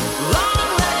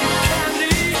 Long-legged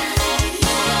candy.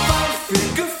 Fine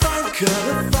figure, fine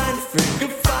cutter, fine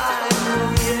figure, fine, oh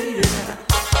yeah.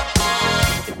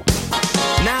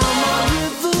 Now my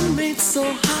rhythm ain't so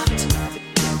hot,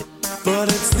 but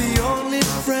it's the only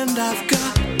friend I've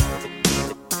got.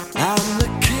 I'm the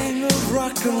king of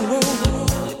rock and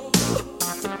roll,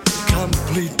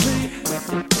 completely.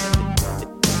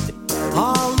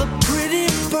 All the pretty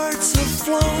birds have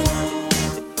flown.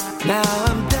 Now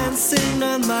I'm dancing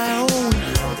on my own.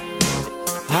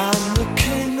 I'm the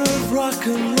king of rock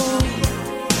and roll,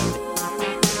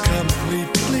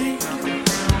 completely.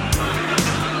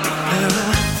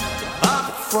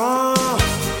 Up from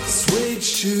suede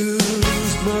shoes,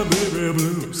 my baby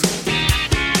blues.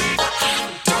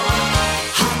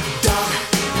 Hot dog,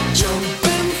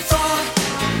 jumping for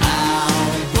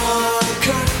Albuquerque.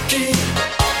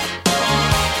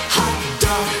 Hot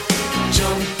dog,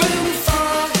 jumping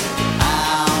for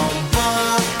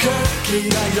Albuquerque.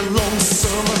 Are you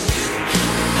lonesome?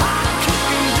 Hot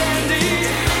cooking dandy.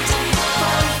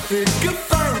 Fine figure,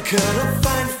 fine cutter,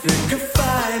 fine figure,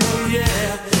 fine, oh yeah.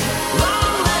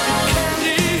 Long-legged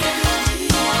candy.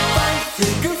 Fine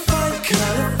figure, fine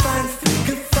cutter, fine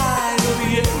figure, fine, oh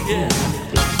yeah, yeah.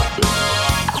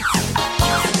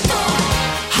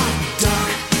 Hot dog,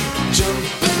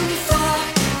 jumping for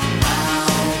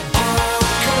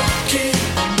Albuquerque.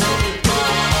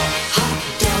 Hot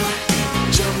dog,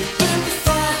 jumping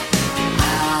for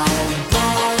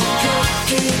Albuquerque.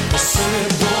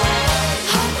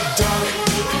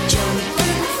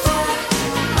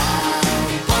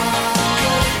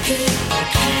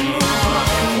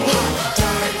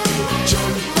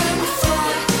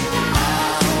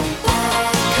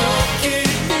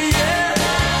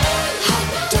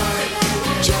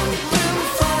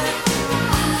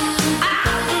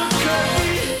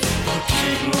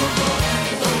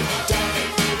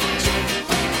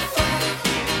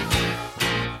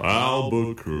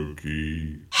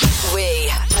 Brookie. We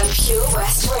are Pure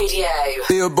West Radio.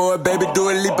 Billboard, baby,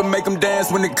 do a leap and make them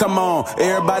dance when they come on.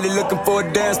 Everybody looking for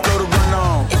a dance floor to run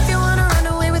on. If you wanna run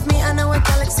away with me, I know a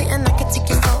galaxy and I can take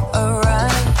you for a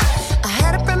ride. I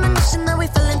had a premonition that we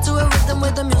fell into a rhythm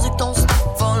where the music don't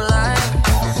stop for life.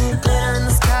 Glitter in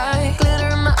the sky, glitter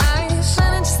in my eyes,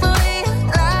 shining just the way I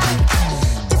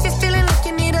like. If you're feeling like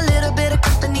you need a little bit of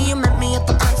company, you met me at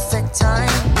the perfect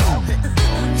time.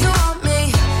 You want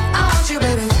me, I want you,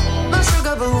 baby. My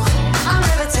sugar boo, I'm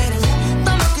levitating.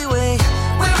 The Milky Way,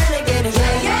 we're renegading.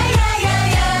 Yeah, yeah, yeah,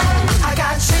 yeah, yeah. I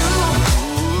got you,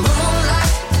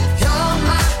 moonlight. You're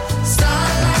my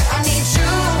starlight. I need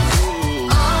you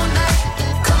all night.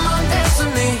 Come on, dance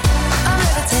with me. I'm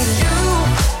levitating. You,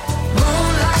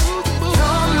 moonlight.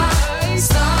 You're my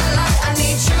starlight. I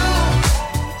need you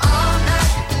all night.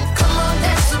 Come on,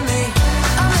 dance with me.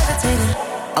 I'm levitating.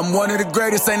 I'm one of the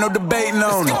greatest, ain't no debating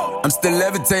on it. I'm still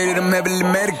levitated, I'm heavily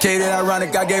medicated.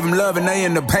 Ironic, I gave him love and they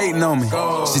end up hating on me.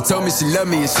 She told me she loved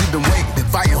me and she been waiting. Been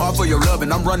fighting hard for your love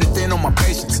and I'm running thin on my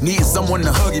patience. Needing someone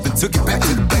to hug, even took it back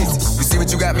to the basics. You see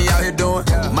what you got me out here doing?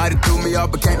 Might have threw me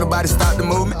off, but can't nobody stop the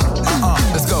movement.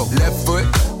 Let's go. Left foot,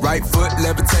 right foot,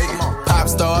 levitating. Pop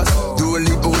stars, do a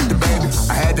leap with the baby.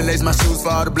 I had to lace my shoes for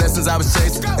all the blessings I was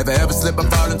chasing. If I ever slip, I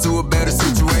fall into a better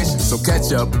situation. So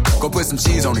catch up, go put some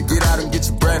cheese on it, get out and get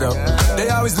your bread up. They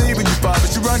always leaving you far,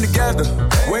 but you run together.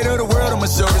 Weight of the world on my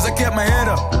shoulders, I kept my head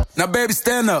up. Now baby,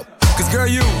 stand up, cause girl,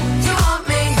 you want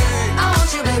me, I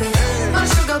want you, baby. My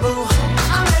sugar boo,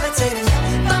 I'm levitating.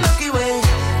 The Milky Way,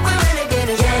 we're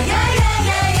renegading. Yeah, yeah, yeah,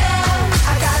 yeah,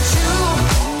 yeah. I got you,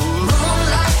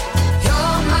 moonlight.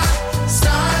 You're my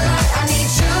starlight. I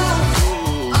need you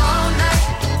all night.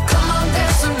 Come on,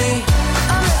 dance with me.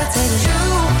 I'm levitating. You,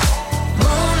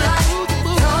 moonlight.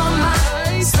 You're my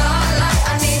starlight.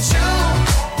 I need you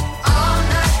all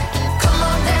night. Come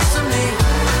on, dance with me.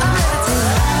 I'm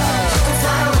levitating. You can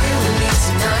fly away with me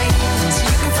tonight.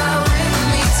 You can fly away with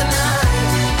me tonight.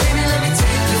 Baby, let me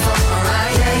take you for a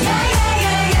ride. Yeah, yeah, yeah,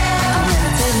 yeah, yeah. I'm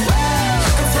levitating.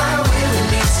 You can fly away with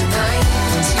me tonight.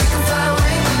 You can fly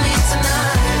away with me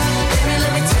tonight. Baby,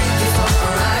 let me take you for a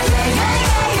ride. Yeah, yeah,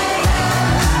 yeah, yeah, yeah.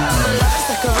 My love is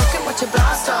like a rocket, watch it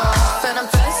blast off. And I'm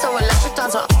feeling so electric,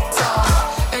 dance my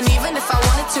off. And even if I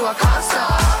wanted to, I can't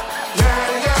stop. Yeah,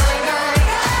 yeah, yeah,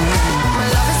 yeah. My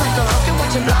love is like a rocket,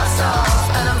 watch it blast off.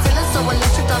 And I'm feeling so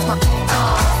electric, dance my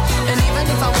off. And even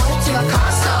if I wanted to, I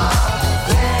can't stop.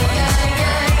 Yeah, yeah,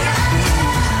 yeah,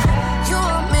 yeah. You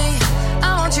want me, I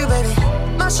want you, baby.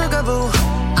 My sugar boo,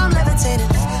 I'm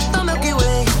levitating. The Milky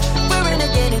Way, we're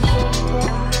renegading.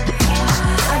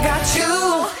 I got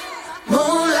you,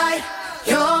 moonlight.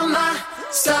 You're my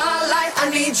starlight. I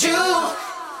need you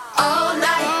all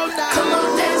night. Come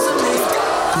on, dance with me.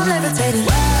 I'm levitating. You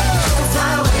can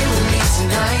fly away with me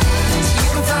tonight. You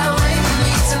can fly away with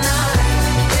me tonight.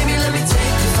 Baby, let me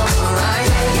take you for a ride.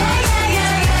 Yeah, yeah, yeah,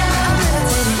 yeah, yeah. I'm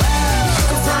levitating. You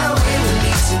can fly away with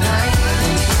me tonight.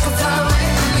 You can fly away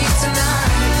with me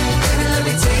tonight. Baby, let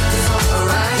me take you for a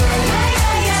ride. Yeah, yeah,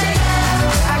 yeah, yeah,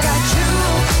 yeah. I got you,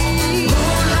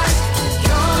 moonlight.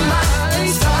 You're my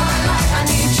starlight. I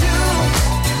need you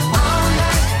all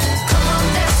night. Come on,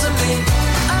 dance with me.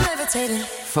 I'm levitating.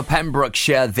 For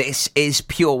Pembrokeshire, this is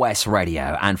Pure West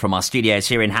Radio, and from our studios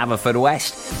here in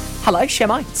Haverfordwest. Hello,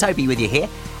 Shemai, Toby with you here.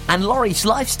 And Laurie's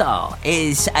Lifestyle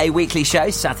is a weekly show,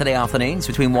 Saturday afternoons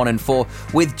between 1 and 4,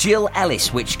 with Jill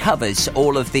Ellis, which covers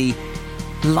all of the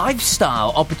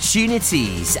lifestyle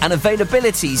opportunities and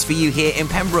availabilities for you here in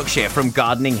Pembrokeshire, from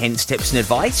gardening hints, tips and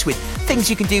advice with things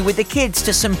you can do with the kids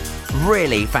to some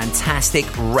really fantastic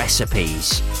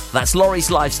recipes. That's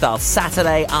Laurie's Lifestyle,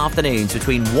 Saturday afternoons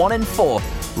between 1 and 4,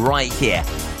 right here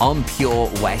on Pure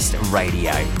West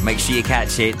Radio. Make sure you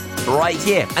catch it right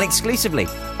here and exclusively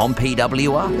on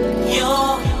PWR.